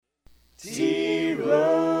Like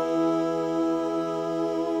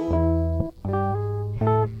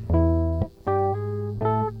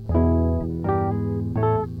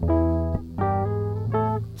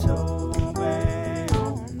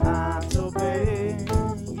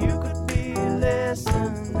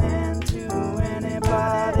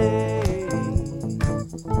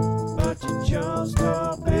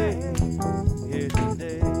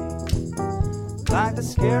the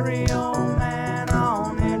scary old man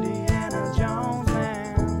on Indiana Jones,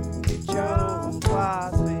 man. He chose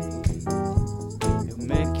wisely.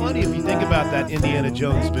 Funny if you think about that Indiana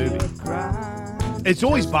Jones movie. It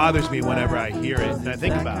always bothers me whenever I hear it and I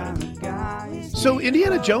think about it. So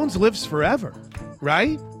Indiana Jones lives forever,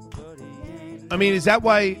 right? I mean, is that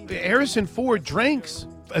why Harrison Ford drinks,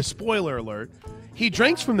 a spoiler alert, he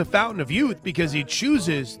drinks from the fountain of youth because he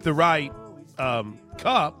chooses the right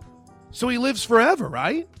cup. So he lives forever,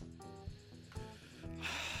 right?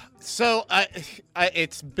 So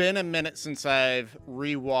it's been a minute since I've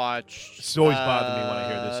rewatched. It's always bothered me when I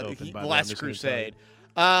hear this open. By Last Crusade.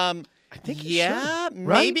 I think should,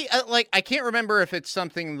 maybe. Right? I can't remember if it's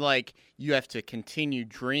something like you have to continue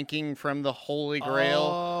drinking from the Holy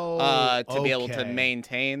Grail to be able to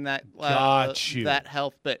maintain that that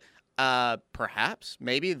health. But perhaps,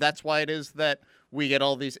 maybe that's why it is that we get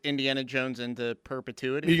all these Indiana Jones into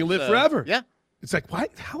perpetuity. You can live forever. Yeah. It's like, why?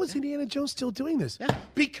 How is Indiana Jones still doing this? Yeah.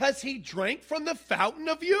 Because he drank from the fountain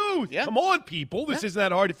of youth. Yeah. Come on, people. This isn't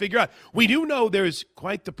that hard to figure out. We do know there's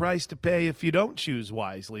quite the price to pay if you don't choose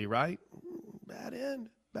wisely, right? Bad end.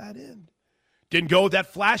 Bad end. Didn't go with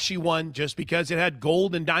that flashy one just because it had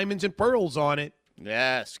gold and diamonds and pearls on it.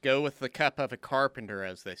 Yes, go with the cup of a carpenter,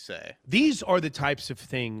 as they say. These are the types of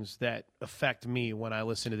things that affect me when I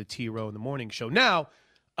listen to the T-Row in the Morning Show. Now,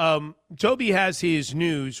 Toby has his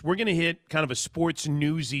news. We're going to hit kind of a sports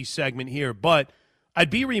newsy segment here, but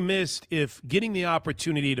I'd be remiss if getting the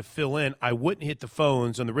opportunity to fill in, I wouldn't hit the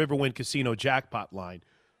phones on the Riverwind Casino jackpot line.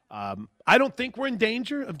 I don't think we're in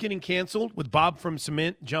danger of getting canceled with Bob from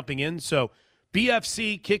Cement jumping in. So,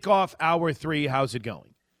 BFC kickoff hour 3, how's it going?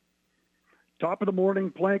 Top of the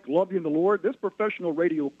morning, Plank. Love you in the Lord. This professional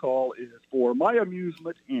radio call is for my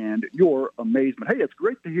amusement and your amazement. Hey, it's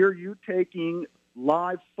great to hear you taking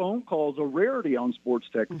live phone calls, a rarity on Sports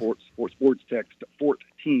Text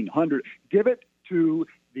 1400. Give it to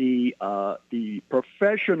the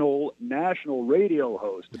professional national radio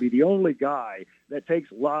host to be the only guy that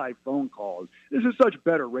takes live phone calls. This is such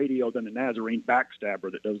better radio than the Nazarene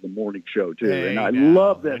backstabber that does the morning show, too. Hey, and I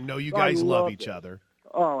love that. I know you guys love each other.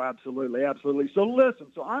 Oh, absolutely, absolutely. So listen,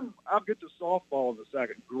 I'll get to softball in a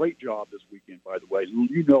second. Great job this weekend, by the way.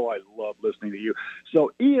 You know I love listening to you.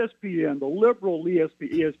 So ESPN, the liberal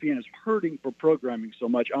ESPN is hurting for programming so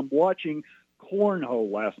much. I'm watching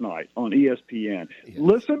Cornhole last night on ESPN. Yes.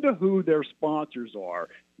 Listen to who their sponsors are.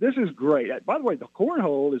 This is great. By the way, the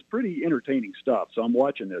Cornhole is pretty entertaining stuff, so I'm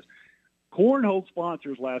watching this. Cornhole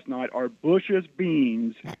sponsors last night are Bush's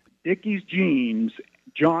Beans, Dickies Jeans,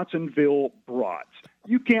 Johnsonville Brats.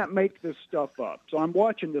 You can't make this stuff up. So I'm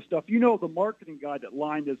watching this stuff. You know, the marketing guy that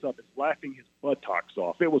lined this up is laughing his buttocks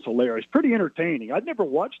off. It was hilarious. Pretty entertaining. I'd never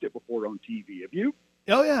watched it before on TV. Have you?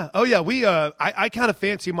 Oh, yeah. We, I kind of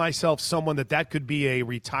fancy myself someone that could be a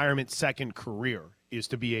retirement second career, is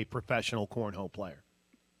to be a professional cornhole player.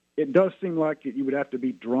 It does seem like you would have to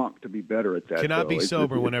be drunk to be better at that. Cannot be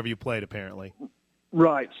sober whenever you played, apparently.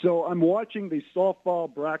 Right. So I'm watching the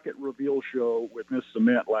softball bracket reveal show with Miss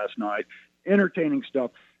Cement last night. Entertaining stuff.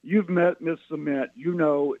 You've met Miss Cement. You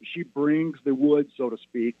know she brings the wood, so to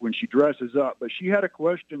speak, when she dresses up. But she had a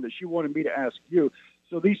question that she wanted me to ask you.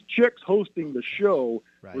 So these chicks hosting the show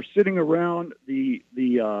were sitting around the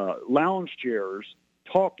lounge chairs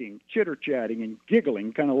talking, chitter-chatting, and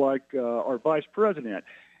giggling, kind of like our vice president.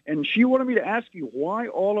 And she wanted me to ask you why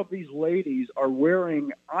all of these ladies are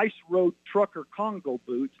wearing Ice Road Trucker Congo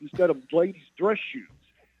boots instead of ladies' dress shoes.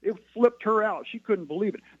 It flipped her out. She couldn't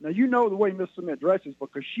believe it. Now, you know the way Miss Cement dresses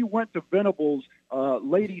because she went to Venables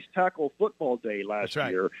Ladies Tackle Football Day last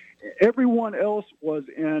year. Everyone else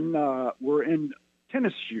were in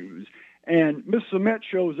tennis shoes. And Miss Cement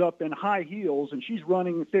shows up in high heels, and she's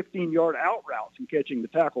running 15-yard out routes and catching the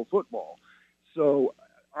tackle football. So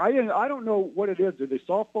I don't know what it is. Do the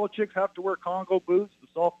softball chicks have to wear Congo boots? The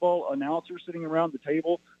softball announcers sitting around the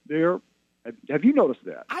table there? Have you noticed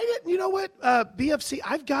that? I didn't. You know what, BFC?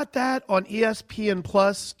 I've got that on ESPN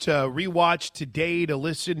Plus to rewatch today to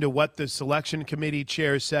listen to what the selection committee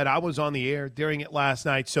chair said. I was on the air during it last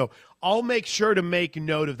night, so I'll make sure to make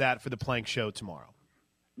note of that for the Plank Show tomorrow.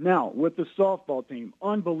 Now, with the softball team,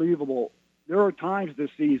 unbelievable. there are times this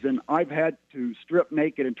season I've had to strip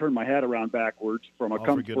naked and turn my hat around backwards from a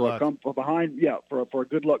for a good luck come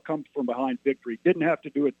from behind victory. Didn't have to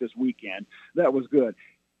do it this weekend. That was good.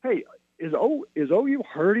 Hey, is OU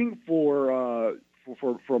hurting for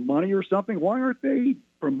money or something? Why aren't they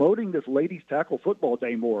promoting this ladies tackle football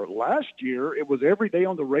day more? Last year it was every day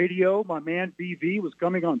on the radio. My man BV was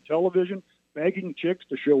coming on television begging chicks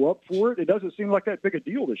to show up for it. It doesn't seem like that big a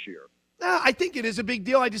deal this year. I think it is a big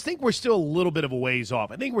deal. I just think we're still a little bit of a ways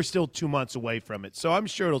off. I think we're still 2 months away from it. So I'm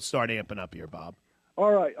sure it'll start amping up here, Bob.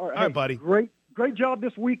 All right. All right, buddy. Great job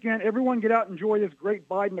this weekend. Everyone get out and enjoy this great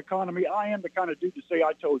Biden economy. I am the kind of dude to say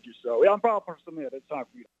I told you so. Yeah, I'm Bob from Submit. It's time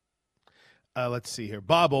for you. Let's see here.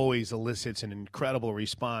 Bob always elicits an incredible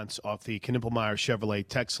response off the Knippelmeyer Chevrolet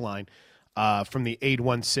text line from the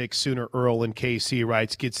 816 Sooner Earl in KC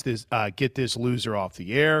writes, get this loser off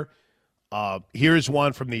the air. Here's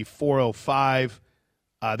one from the 405.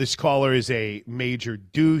 This caller is a major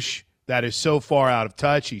douche that is so far out of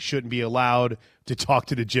touch he shouldn't be allowed to talk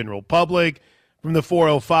to the general public. From the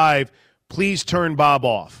 405, please turn Bob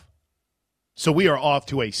off. So we are off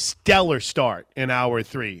to a stellar start in hour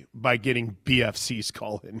 3 by getting BFC's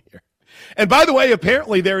call in here. And by the way,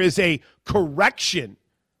 apparently there is a correction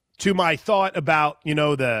to my thought about,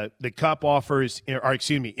 the cup offers,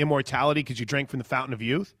 immortality because you drank from the fountain of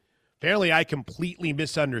youth. Apparently I completely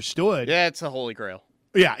misunderstood. Yeah, it's the Holy Grail.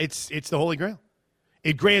 Yeah, it's the Holy Grail.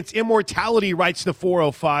 It grants immortality, writes the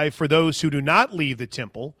 405, for those who do not leave the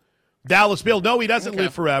temple. Dallas Bill, no, he doesn't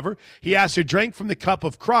live forever. He has to drink from the cup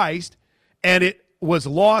of Christ, and it was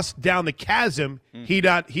lost down the chasm. He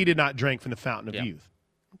did not drink from the fountain of youth.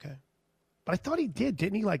 Okay. But I thought he did.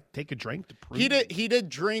 Didn't he, take a drink to prove He did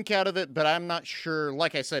drink out of it, but I'm not sure.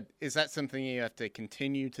 Like I said, is that something you have to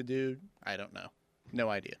continue to do? I don't know. No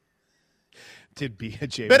idea. Did be a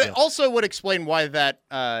J. But it also would explain why that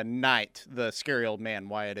knight, the scary old man,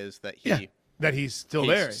 why it is that he's still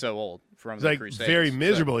there. So old from he's the Crusades. Very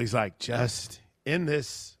miserable. So. He's like, just in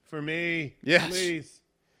this for me, please.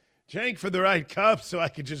 Drink for the right cup so I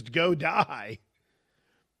could just go die.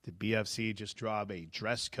 Did BFC just draw up a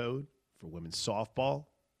dress code for women's softball?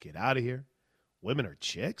 Get out of here. Women are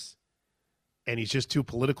chicks? And he's just too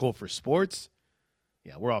political for sports?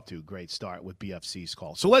 Yeah, we're off to a great start with BFC's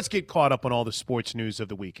call. So let's get caught up on all the sports news of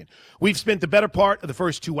the weekend. We've spent the better part of the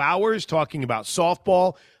first 2 hours talking about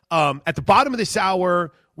softball. At the bottom of this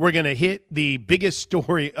hour, we're going to hit the biggest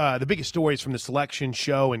stories from the selection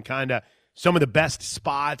show and kind of some of the best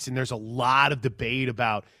spots. And there's a lot of debate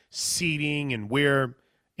about seeding and where,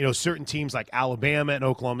 certain teams like Alabama and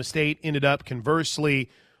Oklahoma State ended up. Conversely,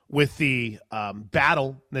 with the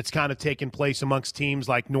battle that's kind of taken place amongst teams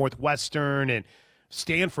like Northwestern and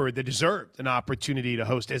Stanford that deserved an opportunity to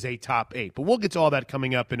host as a top 8. But we'll get to all that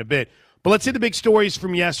coming up in a bit. But let's hit the big stories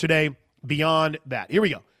from yesterday beyond that. Here we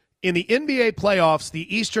go. In the NBA playoffs,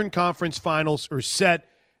 the Eastern Conference Finals are set.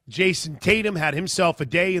 Jason Tatum had himself a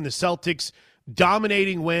day in the Celtics'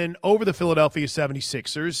 dominating win over the Philadelphia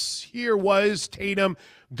 76ers. Here was Tatum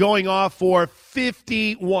going off for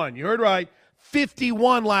 51. You heard right.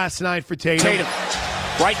 51 last night for Tatum. Tatum,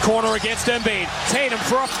 right corner against Embiid. Tatum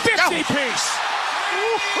for a 50-piece.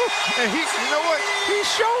 And you know what? He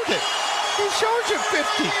showed it. He showed you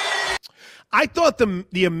 50. I thought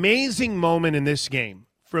the amazing moment in this game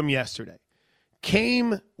from yesterday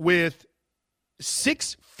came with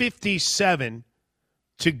 6:57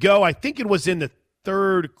 to go. I think it was in the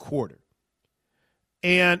third quarter,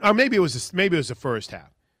 or maybe it was the first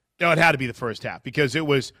half. No, it had to be the first half because it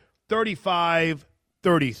was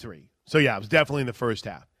 35-33. So yeah, it was definitely in the first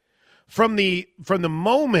half. From the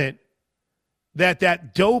moment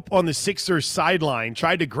that dope on the Sixers sideline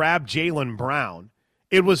tried to grab Jaylen Brown,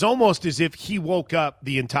 it was almost as if he woke up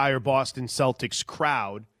the entire Boston Celtics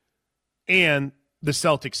crowd and the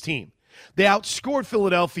Celtics team. They outscored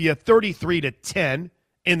Philadelphia 33-10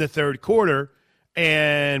 in the third quarter,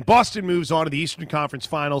 and Boston moves on to the Eastern Conference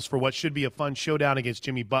Finals for what should be a fun showdown against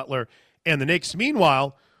Jimmy Butler and the Knicks.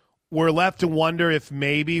 Meanwhile, we're left to wonder if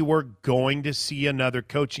maybe we're going to see another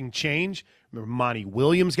coaching change. Remember, Monty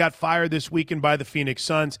Williams got fired this weekend by the Phoenix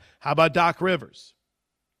Suns. How about Doc Rivers?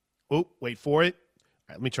 Oh, wait for it. All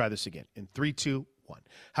right, let me try this again. In 3, 2, 1.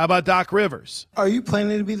 How about Doc Rivers? Are you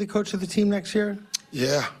planning to be the coach of the team next year?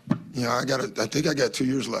 Yeah. I think I got 2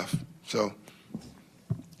 years left. So,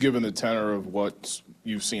 given the tenor of what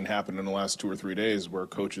you've seen happen in the last 2 or 3 days, where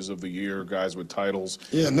coaches of the year, guys with titles.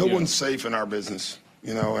 Yeah, no one's safe in our business,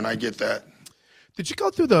 and I get that. Did you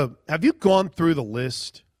have you gone through the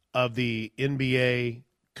list of the NBA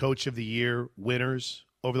Coach of the Year winners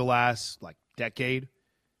over the last decade?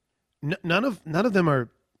 None of them are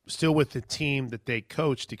still with the team that they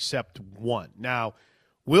coached except one. Now,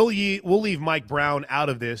 we'll leave Mike Brown out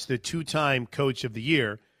of this, the two-time coach of the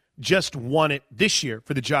year, just won it this year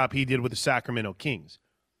for the job he did with the Sacramento Kings.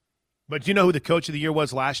 But do you know who the coach of the year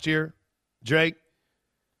was last year, Drake?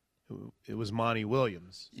 It was Monty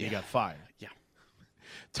Williams. Yeah. He got fired. Yeah.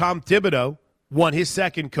 Tom Thibodeau won his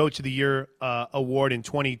second Coach of the Year award in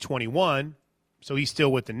 2021, so he's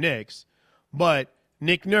still with the Knicks. But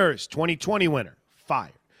Nick Nurse, 2020 winner,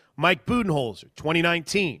 fired. Mike Budenholzer,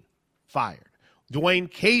 2019, fired.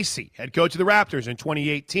 Dwayne Casey, head coach of the Raptors in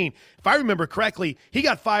 2018. If I remember correctly, he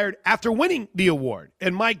got fired after winning the award.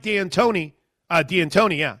 And Mike D'Antoni,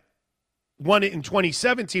 won it in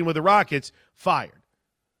 2017 with the Rockets, fired.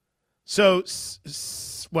 So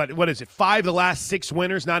what is it? 5 of the last 6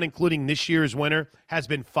 winners, not including this year's winner, has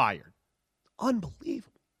been fired.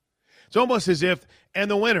 Unbelievable. It's almost as if,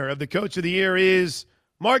 and the winner of the Coach of the Year is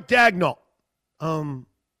Mark Daigneault. No,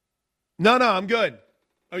 I'm good.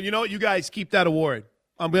 Oh, you know what? You guys keep that award.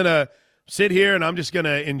 I'm going to sit here and I'm just going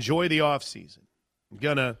to enjoy the offseason. I'm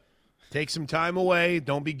going to take some time away.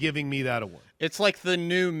 Don't be giving me that award. It's like the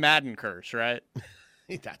new Madden curse, right?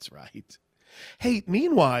 That's right. Hey,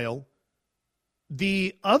 meanwhile,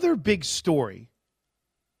 the other big story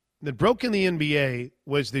that broke in the NBA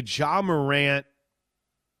was the Ja Morant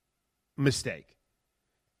mistake.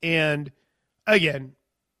 And, again,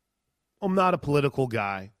 I'm not a political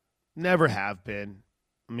guy. Never have been.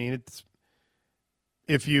 I mean,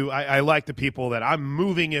 I like the people that I'm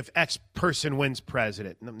moving if X person wins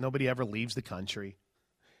president. Nobody ever leaves the country.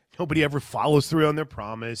 Nobody ever follows through on their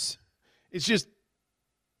promise. It's just,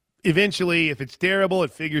 eventually, if it's terrible,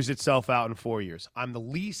 it figures itself out in 4 years. I'm the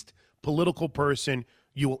least political person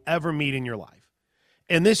you will ever meet in your life.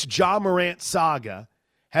 And this Ja Morant saga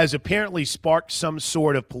has apparently sparked some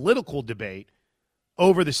sort of political debate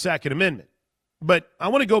over the Second Amendment. But I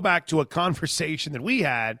want to go back to a conversation that we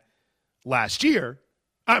had last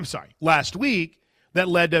week, that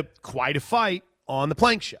led to quite a fight on the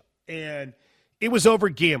Plank Show. And it was over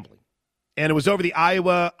gambling. And it was over the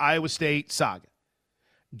Iowa State saga.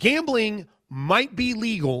 Gambling might be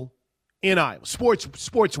legal in Iowa.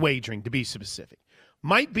 Sports wagering, to be specific,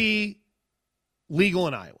 might be legal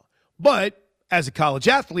in Iowa. But as a college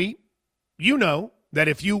athlete, you know that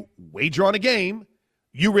if you wager on a game,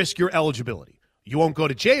 you risk your eligibility. You won't go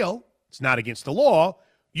to jail. It's not against the law.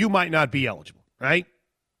 You might not be eligible, right?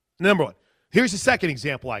 Number one. Here's the second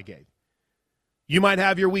example I gave. You might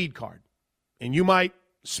have your weed card, and you might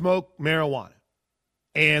smoke marijuana.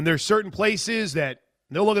 And there's certain places that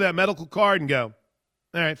they'll look at that medical card and go,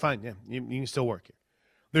 all right, fine, yeah, you can still work here.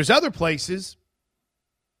 There's other places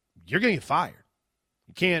you're going to get fired.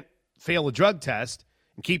 You can't fail a drug test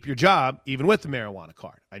and keep your job even with the marijuana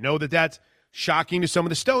card. I know that that's shocking to some of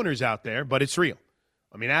the stoners out there, but it's real.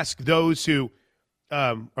 I mean, ask those who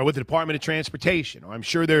are with the Department of Transportation, or I'm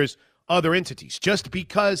sure there's other entities. Just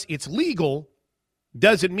because it's legal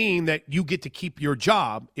doesn't mean that you get to keep your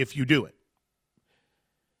job if you do it.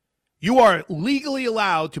 You are legally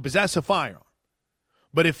allowed to possess a firearm.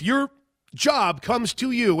 But if your job comes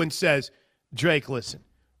to you and says, Drake, listen,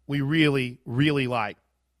 we really, really like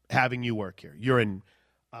having you work here. You're an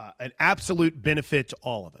absolute benefit to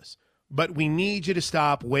all of us. But we need you to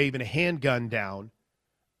stop waving a handgun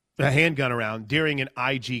around during an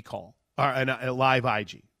IG call or a live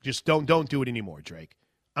IG. Just don't do it anymore, Drake.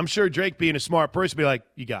 I'm sure Drake, being a smart person, be like,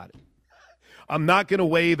 you got it. I'm not going to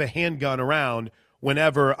wave a handgun around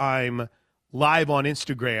whenever I'm live on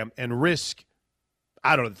Instagram and risk,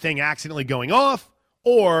 the thing accidentally going off,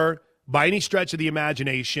 or by any stretch of the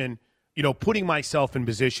imagination, putting myself in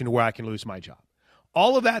position where I can lose my job.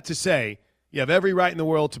 All of that to say, you have every right in the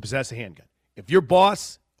world to possess a handgun. If your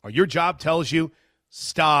boss or your job tells you,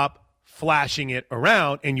 stop flashing it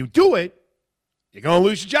around, and you do it, you're going to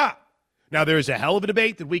lose your job. Now, there's a hell of a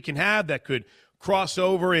debate that we can have that could cross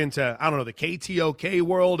over into, the KTOK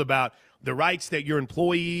world about the rights that your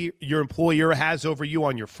employer has over you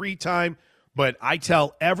on your free time. But I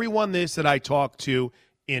tell everyone this that I talk to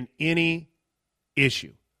in any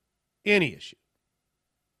issue,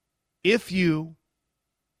 if you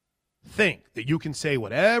think that you can say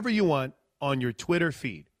whatever you want on your Twitter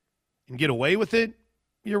feed and get away with it,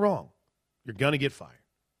 you're wrong. You're going to get fired.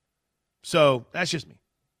 So that's just me.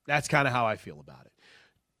 That's kind of how I feel about it.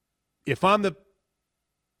 If I'm the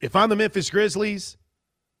Memphis Grizzlies,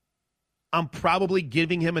 I'm probably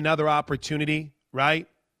giving him another opportunity, right?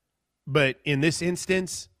 But in this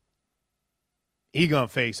instance, he's going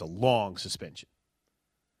to face a long suspension.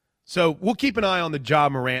 So we'll keep an eye on the Ja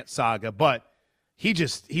Morant saga, but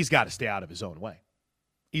he's got to stay out of his own way.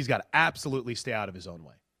 He's got to absolutely stay out of his own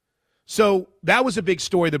way. So that was a big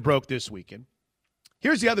story that broke this weekend.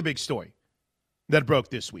 Here's the other big story that broke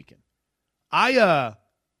this weekend. I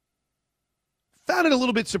found it a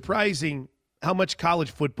little bit surprising how much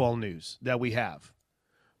college football news that we have.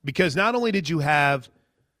 Because not only did you have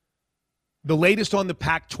the latest on the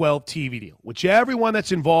Pac-12 TV deal, which everyone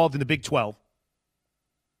that's involved in the Big 12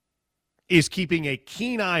 is keeping a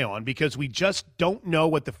keen eye on because we just don't know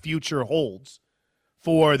what the future holds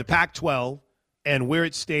for the Pac-12 and where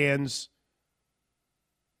it stands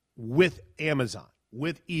with Amazon,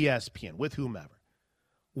 with ESPN, with whomever.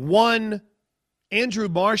 One, Andrew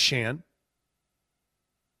Marchand,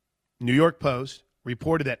 New York Post,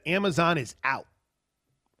 reported that Amazon is out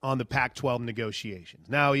on the Pac-12 negotiations.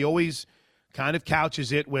 Now, he always kind of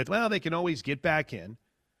couches it with, well, they can always get back in,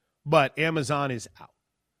 but Amazon is out.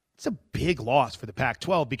 It's a big loss for the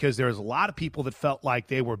Pac-12 because there's a lot of people that felt like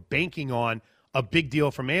they were banking on a big deal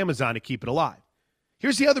from Amazon to keep it alive.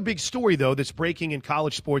 Here's the other big story, though, that's breaking in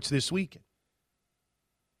college sports this weekend.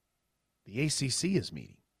 The ACC is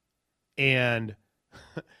meeting. And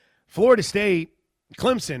Florida State,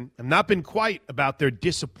 Clemson have not been quite about their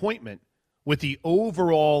disappointment with the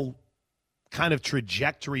overall kind of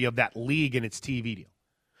trajectory of that league and its TV deal.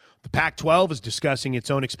 The Pac-12 is discussing its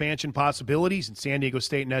own expansion possibilities in San Diego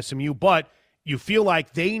State and SMU, but you feel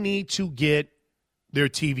like they need to get their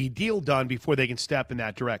TV deal done before they can step in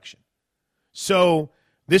that direction. So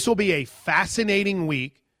this will be a fascinating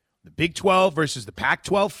week. The Big 12 versus the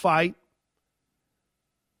Pac-12 fight.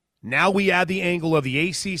 Now we add the angle of the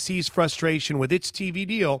ACC's frustration with its TV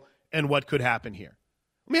deal and what could happen here.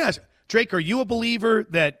 Let me ask, Drake, are you a believer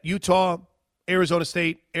that Utah, Arizona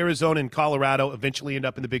State, Arizona, and Colorado eventually end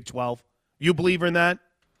up in the Big 12? You a believer in that?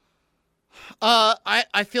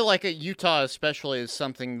 I feel like Utah especially is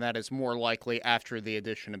something that is more likely after the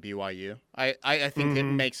addition of BYU. I think it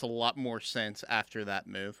makes a lot more sense after that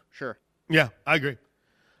move. Sure. Yeah, I agree.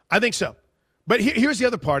 I think so. But here's the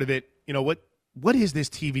other part of it. You know, what is this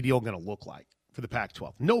TV deal going to look like for the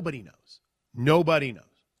Pac-12? Nobody knows. Nobody knows.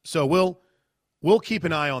 So we'll keep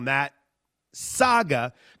an eye on that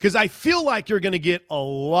saga because I feel like you're going to get a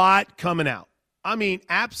lot coming out. I mean,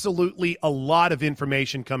 absolutely a lot of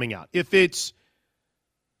information coming out. If it's,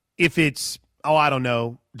 I don't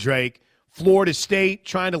know, Drake, Florida State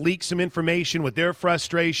trying to leak some information with their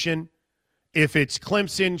frustration, if it's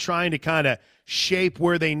Clemson trying to kind of shape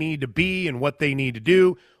where they need to be and what they need to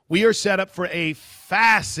do, we are set up for a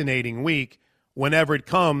fascinating week whenever it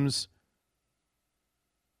comes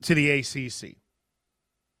to the ACC.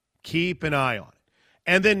 Keep an eye on it.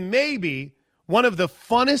 And then maybe one of the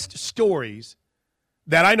funnest stories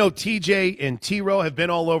that I know TJ and T-Row have been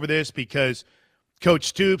all over this because Coach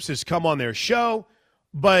Stoops has come on their show,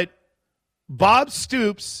 but Bob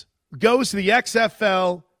Stoops goes to the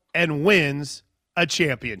XFL and wins a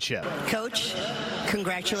championship. Coach,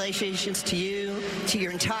 congratulations to you, to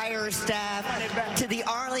your entire staff, to the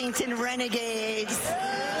Arlington Renegades.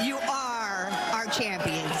 You are our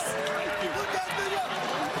champions.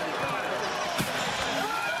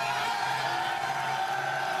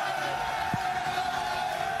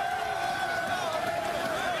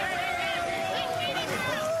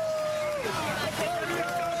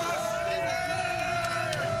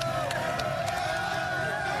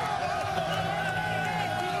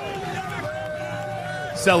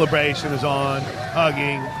 Celebration is on,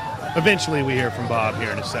 hugging. Eventually we hear from Bob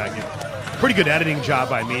here in a second. Pretty good editing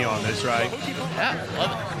job by me on this, right? Yeah,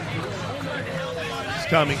 love it. It's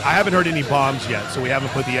coming. I haven't heard any bombs yet, so we haven't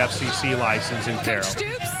put the FCC license in Carol.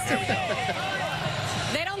 Stoops.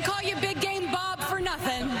 They don't call you Big Game Bob for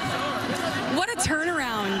nothing. What a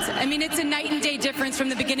turnaround. I mean, it's a night and day difference from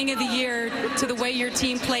the beginning of the year to the way your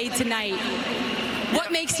team played tonight. What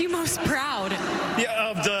makes you most proud?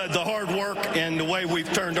 Yeah, of the hard work and the way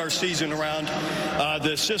we've turned our season around.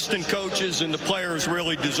 The assistant coaches and the players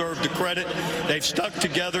really deserve the credit. They've stuck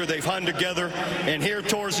together, they've hung together, and here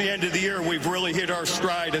towards the end of the year, we've really hit our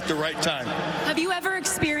stride at the right time. Have you ever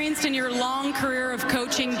experienced in your long career of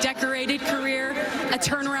coaching, decorated career, a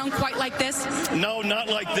turnaround quite like this? No, not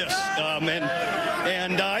like this.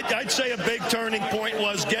 And I'd say a big turning point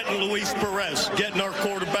was getting Luis Perez, getting our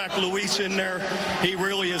quarterback Luis in there. He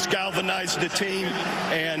really has galvanized the team,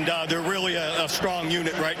 and they're really a strong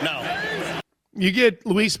unit right now. You get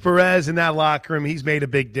Luis Perez in that locker room, he's made a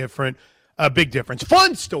big difference.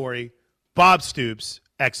 Fun story, Bob Stoops,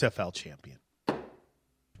 XFL champion.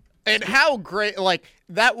 And how great, like,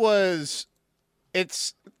 that was,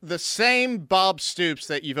 it's the same Bob Stoops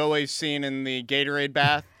that you've always seen in the Gatorade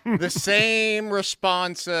bath. The same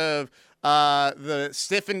response of the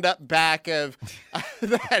stiffened up back of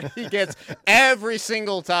that he gets every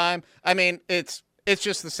single time. I mean, it's It's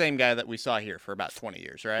just the same guy that we saw here for about 20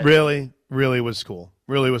 years, right? Really was cool.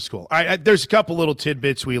 Really was cool. All right, there's a couple little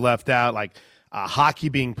tidbits we left out, like hockey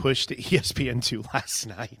being pushed to ESPN2 last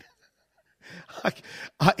night.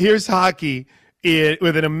 Here's hockey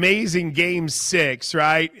with an amazing Game 6,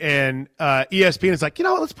 right? And ESPN is like, you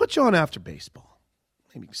know what, let's put you on after baseball.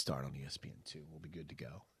 Maybe you can start on ESPN2. We'll be good to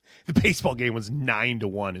go. The baseball game was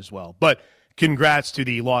 9-1 as well. But congrats to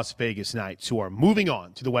the Las Vegas Knights, who are moving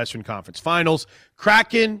on to the Western Conference Finals.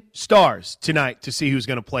 Kraken Stars tonight to see who's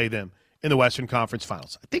going to play them in the Western Conference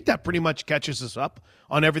Finals. I think that pretty much catches us up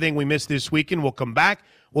on everything we missed this weekend. We'll come back.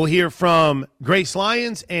 We'll hear from Grace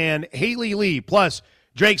Lyons and Haley Lee. Plus,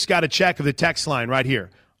 Drake's got a check of the text line right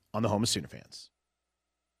here on the Home of Sooner Fans.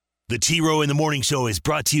 The T-Row in the Morning Show is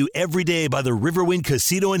brought to you every day by the Riverwind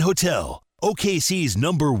Casino and Hotel, OKC's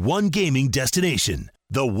 #1 gaming destination.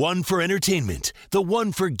 The one for entertainment, the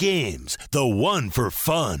one for games, the one for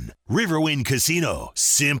fun. Riverwind Casino,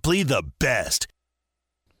 simply the best.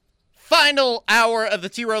 Final hour of the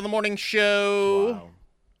T-Row in the Morning Show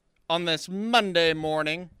on this Monday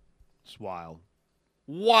morning. It's wild.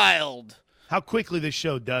 Wild. How quickly this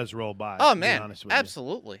show does roll by. Oh, man.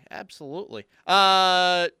 Absolutely. Absolutely.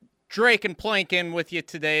 Drake and Plankin with you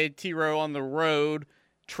today. T-Row on the road,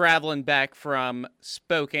 traveling back from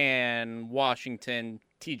Spokane, Washington.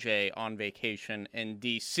 TJ on vacation in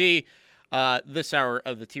D.C. This hour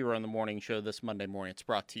of the T-Row in the Morning Show this Monday morning, it's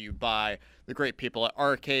brought to you by the great people at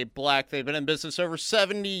RK Black. They've been in business over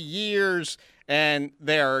 70 years, and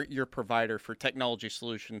they are your provider for technology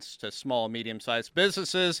solutions to small and medium-sized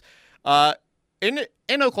businesses in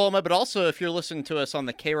Oklahoma, but also if you're listening to us on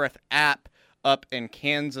the KREF app up in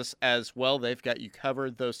Kansas as well, they've got you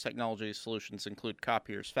covered. Those technology solutions include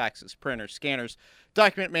copiers, faxes, printers, scanners,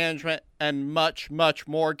 document management, and much, much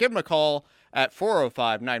more. Give them a call at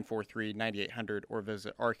 405-943-9800 or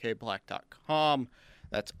visit rkblack.com.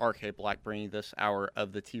 That's RK Black bringing this hour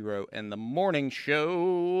of the T-Row in the Morning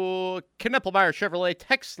Show. Knippelmeyer Chevrolet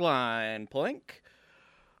text line, Plink.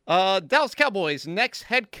 Dallas Cowboys' next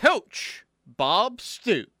head coach, Bob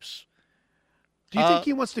Stoops. Do you think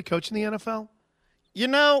he wants to coach in the NFL? You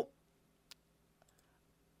know,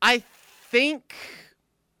 I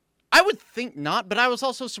would think not, but I was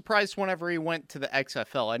also surprised whenever he went to the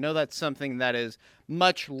XFL. I know that's something that is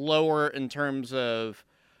much lower in terms of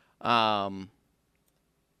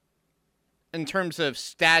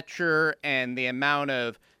stature and the amount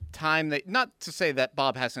of time that, not to say that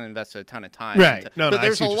Bob hasn't invested a ton of time. Right. But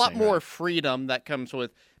there's a lot more freedom that comes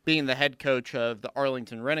with being the head coach of the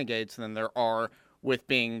Arlington Renegades than there are with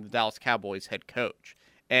being the Dallas Cowboys head coach.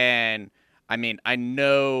 And I mean, I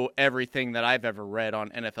know everything that I've ever read on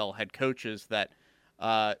NFL head coaches that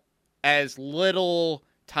as little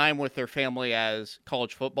time with their family as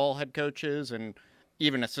college football head coaches and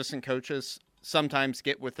even assistant coaches sometimes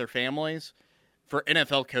get with their families, for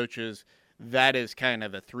NFL coaches, that is kind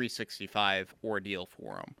of a 365 ordeal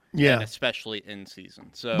for them. Yeah. And especially in season.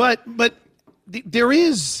 So, But there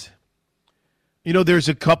is, there's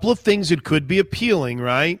a couple of things that could be appealing,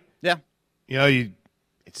 right? Yeah.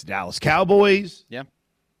 It's Dallas Cowboys. Yeah.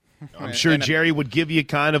 I'm sure Jerry would give you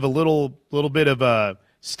kind of a little bit of a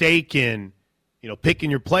stake in, picking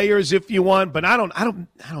your players if you want. But I don't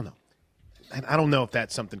know. I don't know if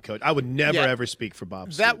that's something, Coach. I would never ever speak for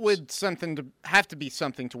Bob Stoops. That would have to be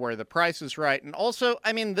something to where the price is right. And also,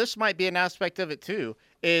 I mean, this might be an aspect of it too,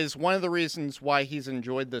 is one of the reasons why he's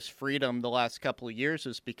enjoyed this freedom the last couple of years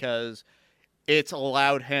is because it's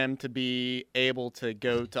allowed him to be able to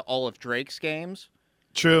go to all of Drake's games.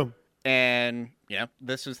 True. And,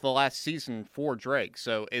 this is the last season for Drake.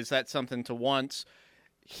 So is that something to once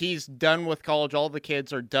he's done with college, all the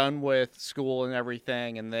kids are done with school and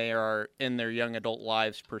everything, and they are in their young adult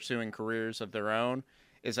lives pursuing careers of their own?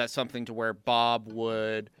 Is that something to where Bob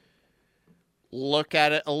would look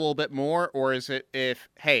at it a little bit more? Or is it if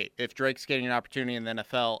Drake's getting an opportunity in the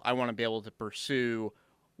NFL, I want to be able to pursue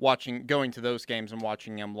going to those games and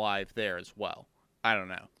watching him live there as well? I don't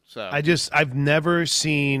know. So I've never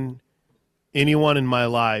seen anyone in my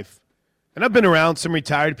life, and I've been around some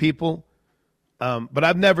retired people, but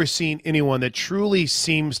I've never seen anyone that truly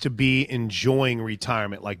seems to be enjoying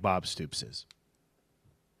retirement like Bob Stoops is.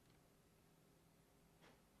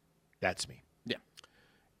 That's me. Yeah.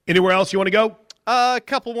 Anywhere else you want to go? A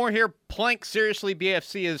couple more here. Plank, seriously,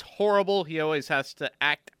 BFC is horrible. He always has to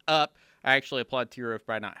act up. I actually applaud T-Row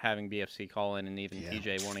by not having BFC call in, and even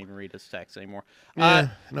TJ won't even read his text anymore.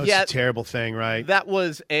 I know it's a terrible thing, right? That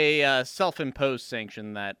was a self-imposed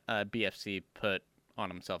sanction that BFC put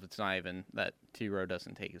on himself. It's not even that T-Row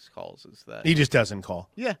doesn't take his calls. It's that he just doesn't call.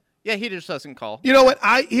 Yeah. Yeah, he just doesn't call. You know what?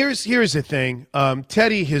 Here's the thing.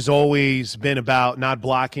 Teddy has always been about not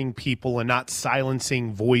blocking people and not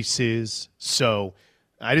silencing voices. So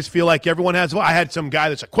I just feel like everyone has. Well, I had some guy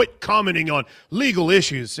that's like, quit commenting on legal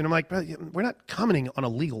issues, and I'm like, we're not commenting on a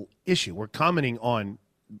legal issue. We're commenting on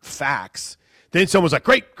facts. Then someone's like,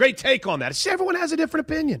 great take on that. It's just everyone has a different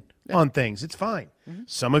opinion on things. It's fine. Mm-hmm.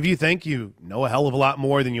 Some of you think you know a hell of a lot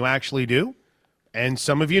more than you actually do, and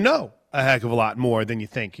some of you know a heck of a lot more than you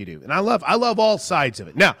think you do. And I love all sides of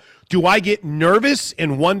it. Now, do I get nervous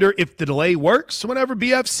and wonder if the delay works whenever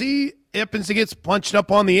BFC happens to get punched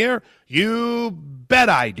up on the air? You bet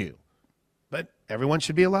I do. But everyone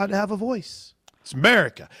should be allowed to have a voice. It's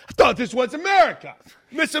America. I thought this was America.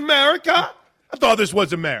 Miss America? I thought this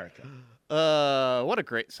was America. What a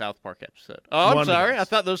great South Park episode. Oh, I'm sorry. I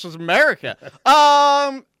thought this was America.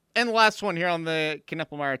 And the last one here on the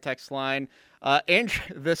Knippelmeyer text line. Andrew,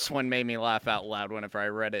 this one made me laugh out loud whenever I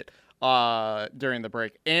read it during the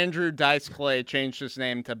break. Andrew Dice Clay changed his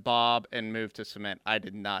name to Bob and moved to Cement. I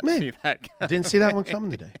did not see that coming. Didn't see that one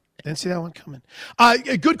coming today. Didn't see that one coming.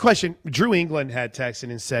 Good question. Drew England had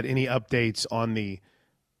texted and said, any updates on the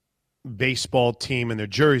baseball team and their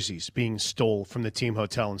jerseys being stole from the team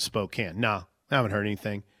hotel in Spokane? No, I haven't heard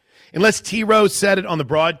anything. Unless T-Rose said it on the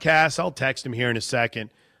broadcast, I'll text him here in a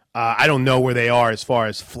second. I don't know where they are as far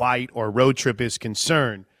as flight or road trip is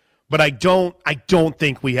concerned, but I don't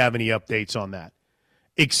think we have any updates on that,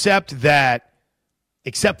 except that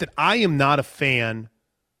I am not a fan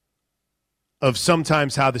of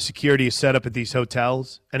sometimes how the security is set up at these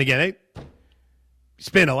hotels. And again, they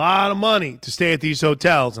spend a lot of money to stay at these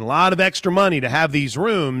hotels and a lot of extra money to have these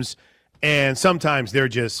rooms, and sometimes they're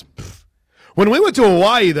just When we went to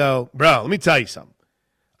Hawaii, though, bro, let me tell you something.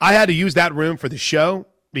 I had to use that room for the show.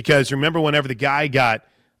 Because remember whenever the guy got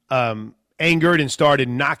angered and started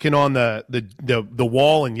knocking on the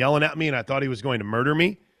wall and yelling at me and I thought he was going to murder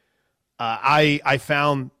me, I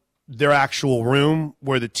found their actual room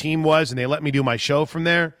where the team was and they let me do my show from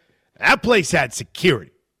there. That place had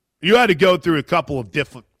security. You had to go through a couple of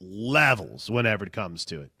different levels whenever it comes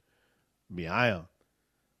to it. Yeah,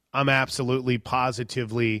 I'm absolutely,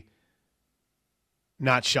 positively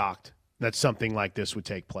not shocked that something like this would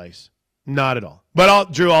take place. Not at all.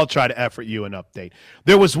 But, Drew, I'll try to effort you an update.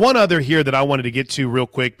 There was one other here that I wanted to get to real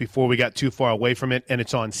quick before we got too far away from it, and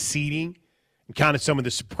it's on seeding and kind of some of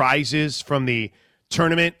the surprises from the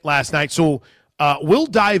tournament last night. So we'll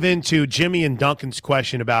dive into Jimmy and Duncan's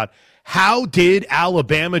question about how did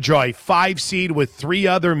Alabama draw a 5 seed with 3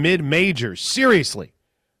 other mid-majors? Seriously.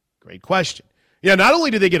 Great question. Yeah, not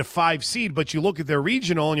only did they get a 5 seed, but you look at their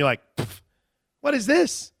regional and you're like, what is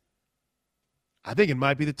this? I think it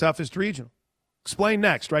might be the toughest regional. Explain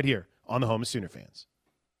next, right here on the Home of Sooner Fans.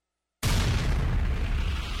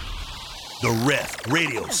 The Ref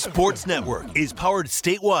Radio Sports Network is powered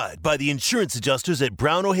statewide by the insurance adjusters at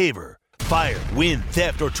Brown O'Haver. Fire, wind,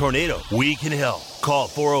 theft, or tornado, we can help. Call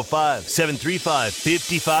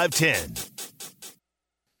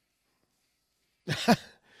 405-735-5510.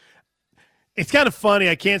 It's kind of funny.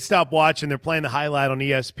 I can't stop watching. They're playing the highlight on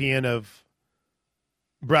ESPN of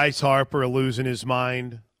Bryce Harper losing his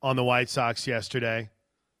mind on the White Sox yesterday.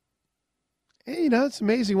 And, it's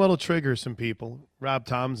amazing what'll trigger some people. Rob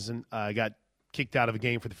Thompson got kicked out of a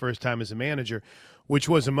game for the first time as a manager, which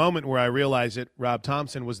was a moment where I realized that Rob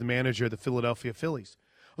Thompson was the manager of the Philadelphia Phillies.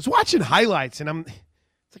 I was watching highlights, and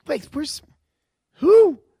it's like, wait,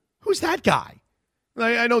 who's that guy?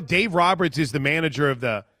 I know Dave Roberts is the manager of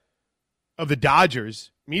the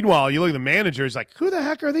Dodgers. Meanwhile, you look at the manager, it's like, who the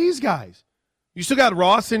heck are these guys? You still got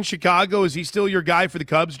Ross in Chicago. Is he still your guy for the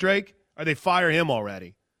Cubs, Drake? Or they fire him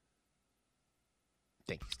already? I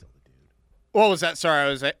think he's still the dude. What was that? Sorry, I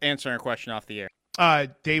was answering a question off the air.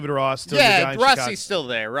 David Ross still the guy in Rossi's Chicago? Still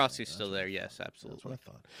there. Rossi's still there. Yes, absolutely. That's what I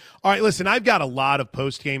thought. All right, listen, I've got a lot of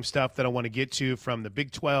post-game stuff that I want to get to, from the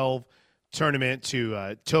Big 12 tournament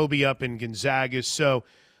to Toby up in Gonzaga. So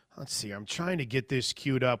let's see. I'm trying to get this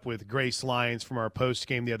queued up with Grace Lyons from our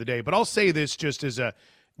post-game the other day. But I'll say this just as a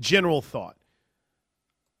general thought.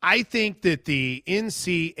 I think that the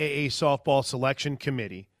NCAA Softball Selection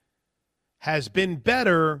Committee has been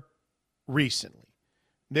better recently.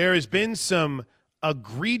 There has been some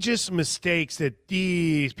egregious mistakes that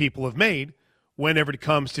these people have made whenever it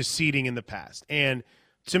comes to seeding in the past. And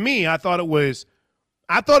to me, I thought it was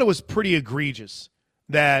pretty egregious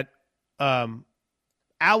that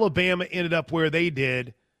Alabama ended up where they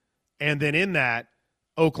did, and then in that,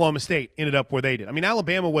 Oklahoma State ended up where they did. I mean,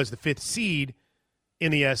 Alabama was the 5th seed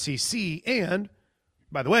in the SEC, and,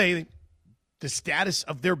 by the way, the status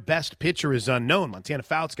of their best pitcher is unknown. Montana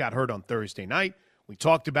Fouts got hurt on Thursday night. We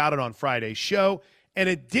talked about it on Friday's show, And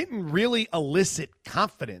it didn't really elicit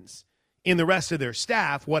confidence in the rest of their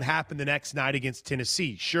staff what happened the next night against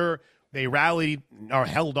Tennessee. Sure, they rallied or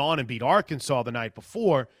held on and beat Arkansas the night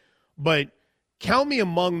before, but count me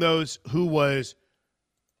among those who was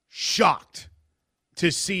shocked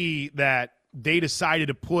to see that they decided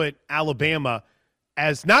to put Alabama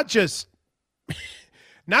as not just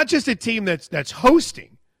a team that's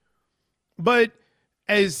hosting, but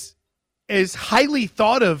as highly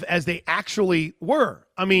thought of as they actually were.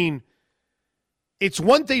 I mean, it's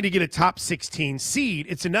one thing to get a top 16 seed.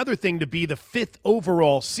 It's another thing to be the 5th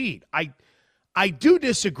overall seed. I do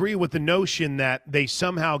disagree with the notion that they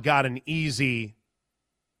somehow got an easy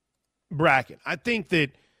bracket. I think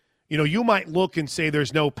that, you might look and say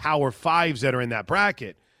there's no Power 5s that are in that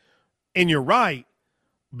bracket, and you're right.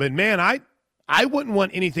 But, man, I wouldn't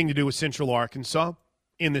want anything to do with Central Arkansas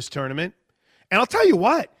in this tournament. And I'll tell you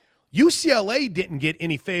what, UCLA didn't get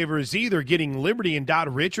any favors either, getting Liberty and Dodd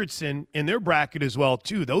Richardson in their bracket as well,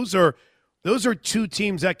 too. Those are two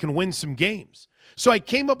teams that can win some games. So I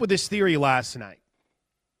came up with this theory last night.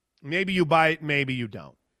 Maybe you buy it, maybe you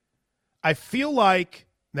don't. I feel like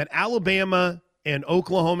that Alabama and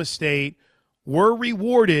Oklahoma State were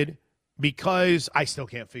rewarded because I still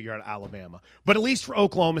can't figure out Alabama, but at least for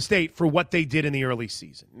Oklahoma State for what they did in the early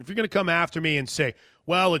season. If you're going to come after me and say,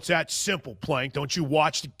 well, it's that simple, Plank. Don't you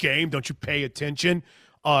watch the game? Don't you pay attention?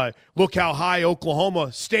 Look how high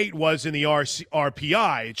Oklahoma State was in the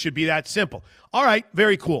RPI. It should be that simple. All right,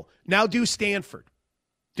 very cool. Now do Stanford.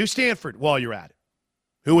 Do Stanford while you're at it,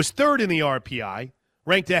 who was 3rd in the RPI,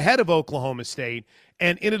 ranked ahead of Oklahoma State,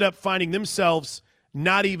 and ended up finding themselves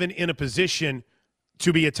not even in a position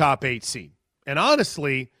to be a top 8 seed. And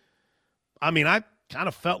honestly, I mean, I kind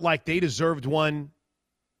of felt like they deserved one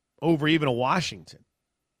over even a Washington.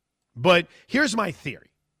 But here's my theory.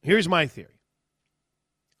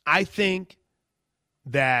 I think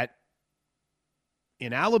that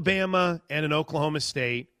in Alabama and in Oklahoma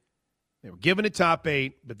State, they were given a top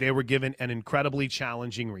 8, but they were given an incredibly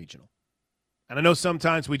challenging regional. And I know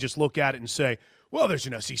sometimes we just look at it and say, well, there's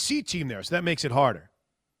an SEC team there, so that makes it harder.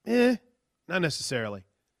 Not necessarily.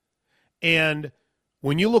 And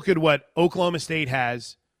when you look at what Oklahoma State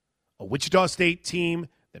has, a Wichita State team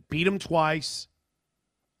that beat them twice,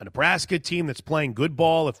 a Nebraska team that's playing good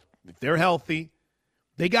ball if they're healthy,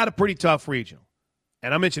 they got a pretty tough regional.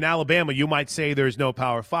 And I mentioned Alabama. You might say there's no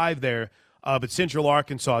Power 5 there, but Central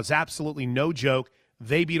Arkansas is absolutely no joke.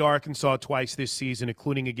 They beat Arkansas twice this season,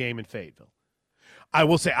 including a game in Fayetteville. I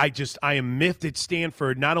will say I am miffed at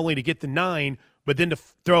Stanford not only to get the 9, but then to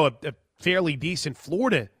throw a fairly decent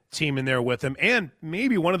Florida team in there with them, and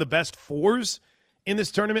maybe one of the best 4s in this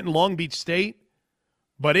tournament in Long Beach State.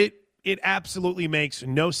 But it absolutely makes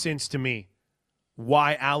no sense to me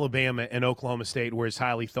why Alabama and Oklahoma State were as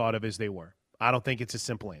highly thought of as they were. I don't think it's a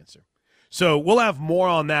simple answer. So we'll have more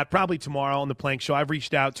on that probably tomorrow on the Plank Show. I've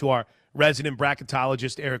reached out to our resident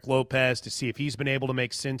bracketologist, Eric Lopez, to see if he's been able to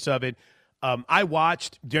make sense of it. I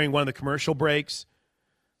watched during one of the commercial breaks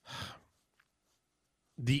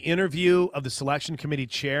the interview of the selection committee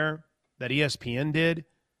chair that ESPN did.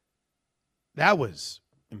 That was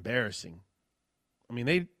embarrassing. I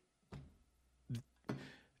mean,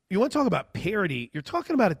 you want to talk about parity, you're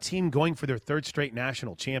talking about a team going for their 3rd straight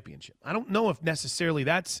national championship. I don't know if necessarily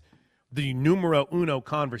that's the numero uno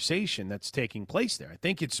conversation that's taking place there. I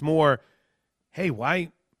think it's more, hey,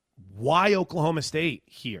 why Oklahoma State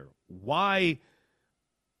here? Why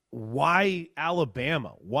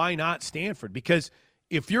Alabama? Why not Stanford? Because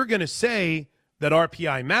if you're going to say that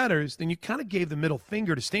RPI matters, then you kind of gave the middle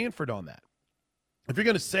finger to Stanford on that. If you're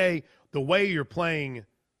going to say the way you're playing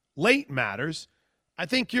late matters, I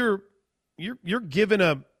think you're giving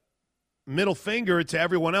a middle finger to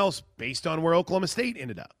everyone else based on where Oklahoma State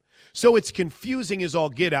ended up. So it's confusing as all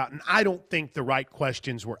get out, and I don't think the right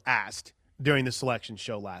questions were asked during the selection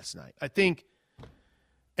show last night. I think,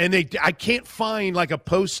 and I can't find like a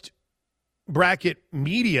post-bracket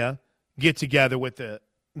media get-together with the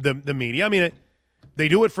media. I mean, they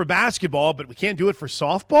do it for basketball, but we can't do it for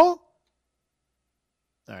softball?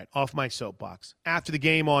 All right, off my soapbox. After the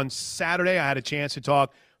game on Saturday, I had a chance to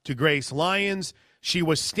talk to Grace Lyons. She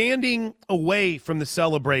was standing away from the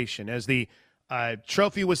celebration as the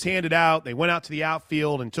trophy was handed out. They went out to the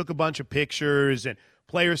outfield and took a bunch of pictures, and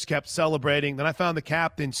players kept celebrating. Then I found the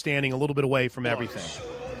captain standing a little bit away from everything.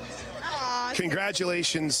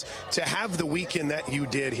 Congratulations to have the weekend that you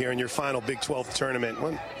did here in your final Big 12 tournament.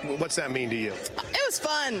 What's that mean to you? It was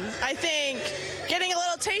fun. I think getting a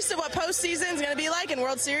little taste of what postseason is going to be like in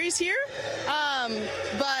World Series here.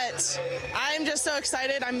 But I'm just so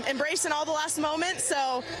excited. I'm embracing all the last moments,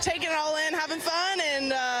 so taking it all in, having fun,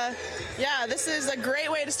 and, Yeah, this is a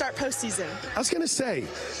great way to start postseason. I was going to say,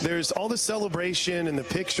 there's all the celebration and the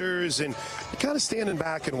pictures, and you're kind of standing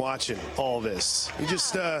back and watching all this. You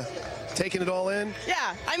just taking it all in?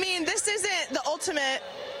 Yeah, I mean, this isn't the ultimate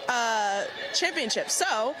championship,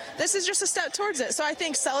 so this is just a step towards it. So I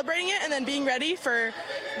think celebrating it and then being ready for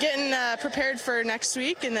getting prepared for next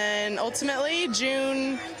week, and then ultimately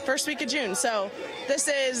first week of June. So this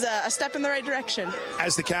is a step in the right direction.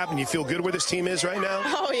 As the captain, you feel good where this team is right now?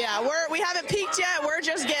 Oh yeah, we haven't peaked yet. We're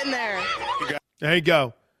just getting there. There you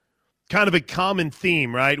go. Kind of a common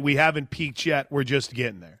theme, right? We haven't peaked yet. We're just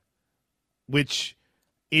getting there, which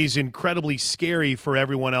is incredibly scary for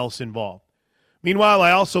everyone else involved. Meanwhile,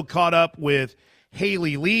 I also caught up with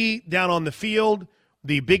Haley Lee down on the field,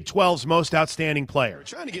 the Big 12's most outstanding player. We're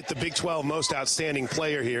trying to get the Big 12 most outstanding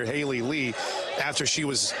player here, Haley Lee, after she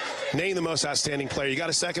was named the most outstanding player. You got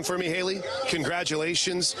a second for me, Haley?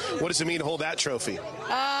 Congratulations. What does it mean to hold that trophy?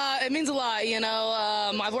 It means a lot,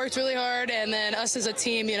 I've worked really hard, and then us as a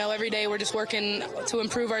team, every day we're just working to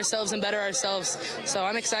improve ourselves and better ourselves. So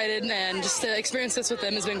I'm excited, and just to experience this with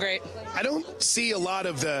them has been great. I don't see a lot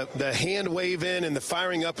of the hand waving and the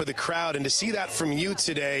firing up of the crowd, and to see that from you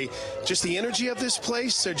today, just the energy of this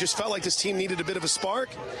place, or just felt like this team needed a bit of a spark?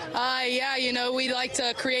 Yeah, we like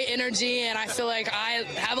to create energy, and I feel like I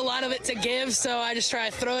have a lot of it to give, so I just try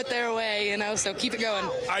to throw it their way, so keep it going.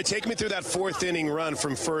 All right, take me through that fourth inning run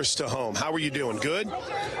from first to home. How were you doing? Good?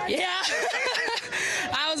 Yeah.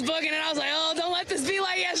 I was booking, and I was like, oh, don't let this be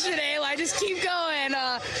like yesterday. Just keep going.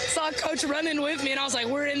 Saw Coach running with me, and I was like,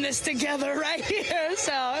 we're in this together right here.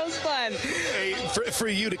 So it was fun. Hey, for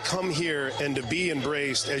you to come here and to be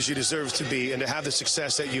embraced as you deserve to be, and to have the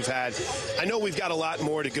success that you've had, I know we've got a lot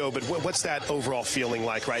more to go, but what's that overall feeling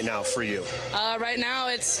like right now for you? Right now,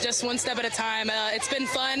 it's just one step at a time. It's been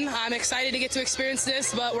fun. I'm excited to get to experience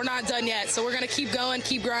this, but we're not done yet. So we're going to keep going,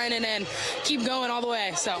 keep grinding, and keep going all the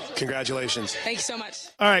way. So congratulations. Thank you so much.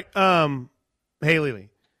 All right, Haley Lee,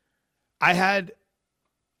 I've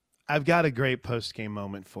got a great post-game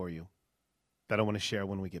moment for you that I want to share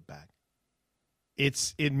when we get back.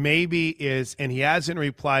 It maybe is, and he hasn't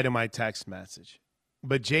replied to my text message,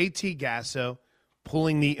 but JT Gasso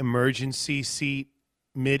pulling the emergency seat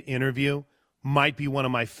mid-interview might be one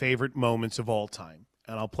of my favorite moments of all time.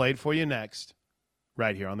 And I'll play it for you next,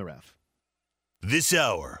 right here on The Ref. This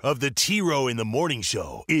hour of the T-Row in the Morning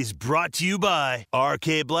Show is brought to you by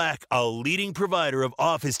RK Black, a leading provider of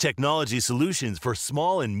office technology solutions for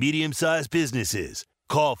small and medium-sized businesses.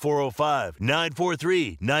 Call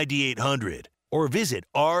 405-943-9800 or visit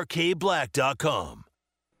rkblack.com.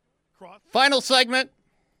 Final segment.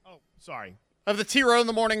 Oh, sorry. Of the T-Row in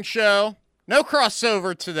the Morning Show. No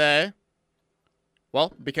crossover today.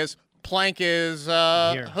 Well, because Plank is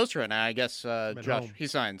host right now. I guess Josh, he's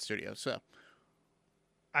signed in studio, so.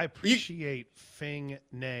 I appreciate Fing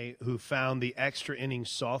Ney, who found the extra inning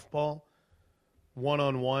softball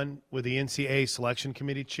one-on-one with the NCAA selection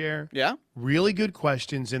committee chair. Yeah. Really good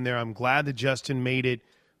questions in there. I'm glad that Justin made it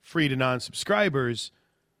free to non-subscribers,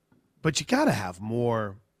 but you got to have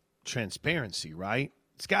more transparency, right?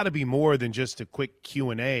 It's got to be more than just a quick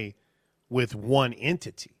Q&A with one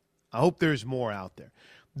entity. I hope there's more out there.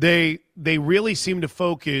 They really seem to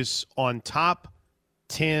focus on top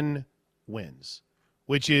 10 wins,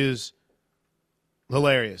 which is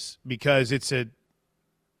hilarious because it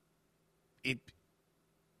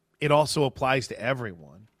also applies to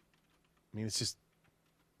everyone. I mean, it's just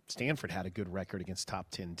Stanford had a good record against top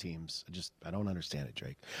 10 teams. I don't understand it,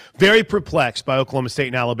 Drake. Very perplexed by Oklahoma State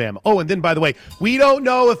and Alabama. Oh, and then, by the way, we don't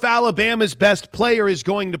know if Alabama's best player is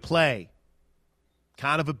going to play.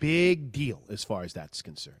 Kind of a big deal as far as that's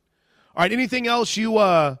concerned. All right, anything else you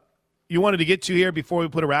wanted to get to here before we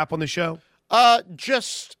put a wrap on the show?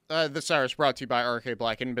 This hour is brought to you by RK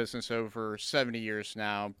Black, in business over 70 years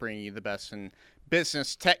now, bringing you the best in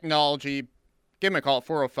business technology. Give them a call at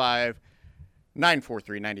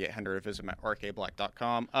 405-943-9800 or visit them at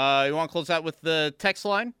rkblack.com. You want to close out with the text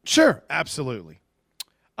line? Sure, absolutely.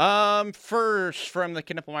 First, from the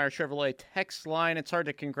Knippelmeyer Chevrolet text line, it's hard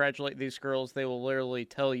to congratulate these girls. They will literally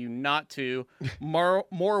tell you not to.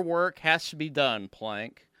 More work has to be done,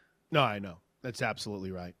 Plank. No, I know. That's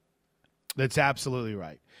absolutely right. That's absolutely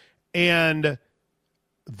right. And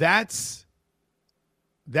that's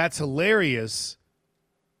hilarious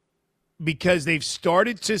because they've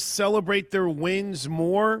started to celebrate their wins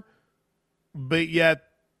more, but yet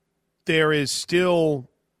there is still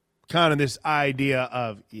kind of this idea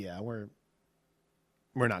of, we're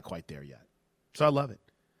not quite there yet. So I love it.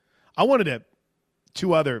 I wanted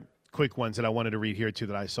two other quick ones that I wanted to read here too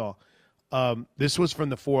that I saw. This was from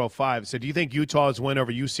the 405. So do you think Utah's win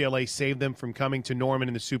over UCLA saved them from coming to Norman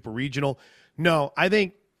in the Super Regional? No, I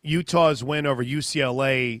think Utah's win over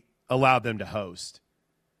UCLA allowed them to host.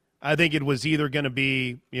 I think it was either going to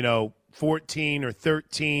be, 14 or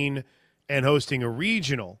 13 and hosting a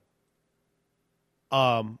regional,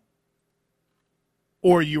 or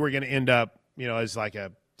you were going to end up, as like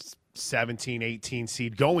a 17, 18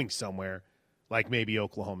 seed going somewhere like maybe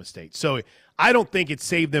Oklahoma State. So I don't think it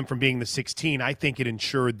saved them from being the 16. I think it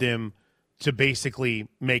ensured them to basically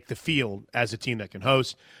make the field as a team that can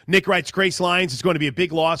host. Nick writes, Grace Lyons is going to be a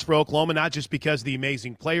big loss for Oklahoma, not just because of the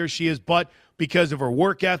amazing player she is, but because of her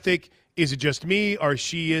work ethic. Is it just me, or is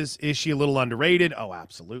she a little underrated? Oh,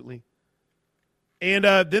 absolutely. And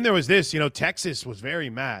then there was this, Texas was very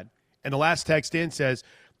mad. And the last text in says,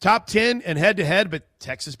 top 10 and head-to-head, but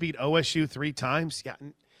Texas beat OSU 3 times. Yeah.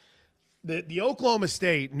 The Oklahoma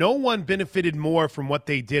State, no one benefited more from what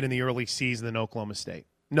they did in the early season than Oklahoma State.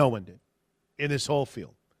 No one did in this whole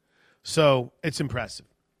field. So it's impressive.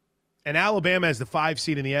 And Alabama has the 5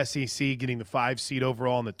 seed in the SEC, getting the 5 seed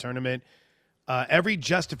overall in the tournament. Every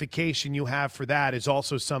justification you have for that is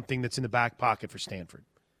also something that's in the back pocket for Stanford.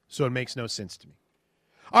 So it makes no sense to me.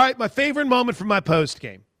 All right, my favorite moment from my post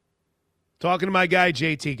game. Talking to my guy,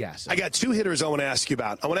 JT Gasso. I got 2 hitters I want to ask you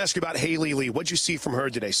about. I want to ask you about Haley Lee. What'd you see from her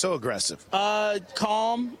today? So aggressive.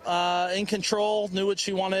 Calm, in control, knew what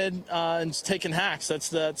she wanted, and taking hacks.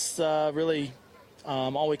 That's really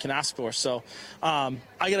all we can ask for. So I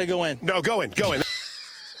got to go in. No, go in.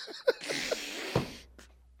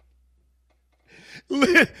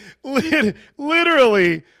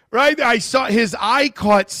 Literally, right? I saw his eye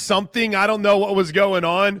caught something. I don't know what was going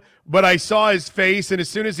on, but I saw his face, and as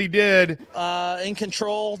soon as he did, in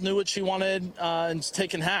control, knew what she wanted, and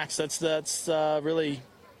taking hacks. That's really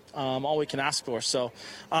all we can ask for. So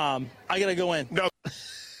I got to go in. No.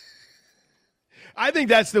 I think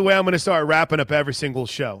that's the way I'm going to start wrapping up every single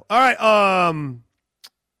show. All right,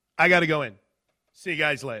 I got to go in. See you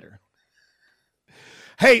guys later.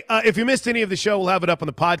 Hey, if you missed any of the show, we'll have it up on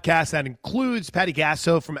the podcast. That includes Patty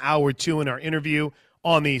Gasso from Hour 2 in our interview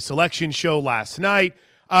on the selection show last night.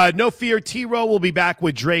 No fear, T-Row will be back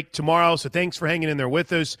with Drake tomorrow, so thanks for hanging in there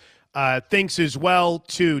with us. Thanks as well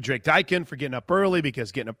to Drake Dykin for getting up early,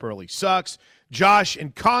 because getting up early sucks. Josh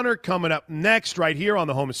and Connor coming up next right here on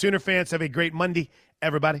the Home of Sooner Fans. Have a great Monday,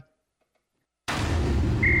 everybody.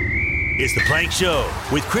 It's the Plank Show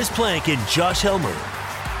with Chris Plank and Josh Helmer.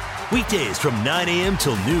 Weekdays from 9 a.m.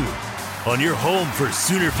 till noon on your home for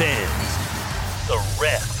Sooner fans. The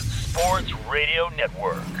Ref Sports Radio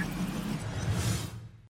Network.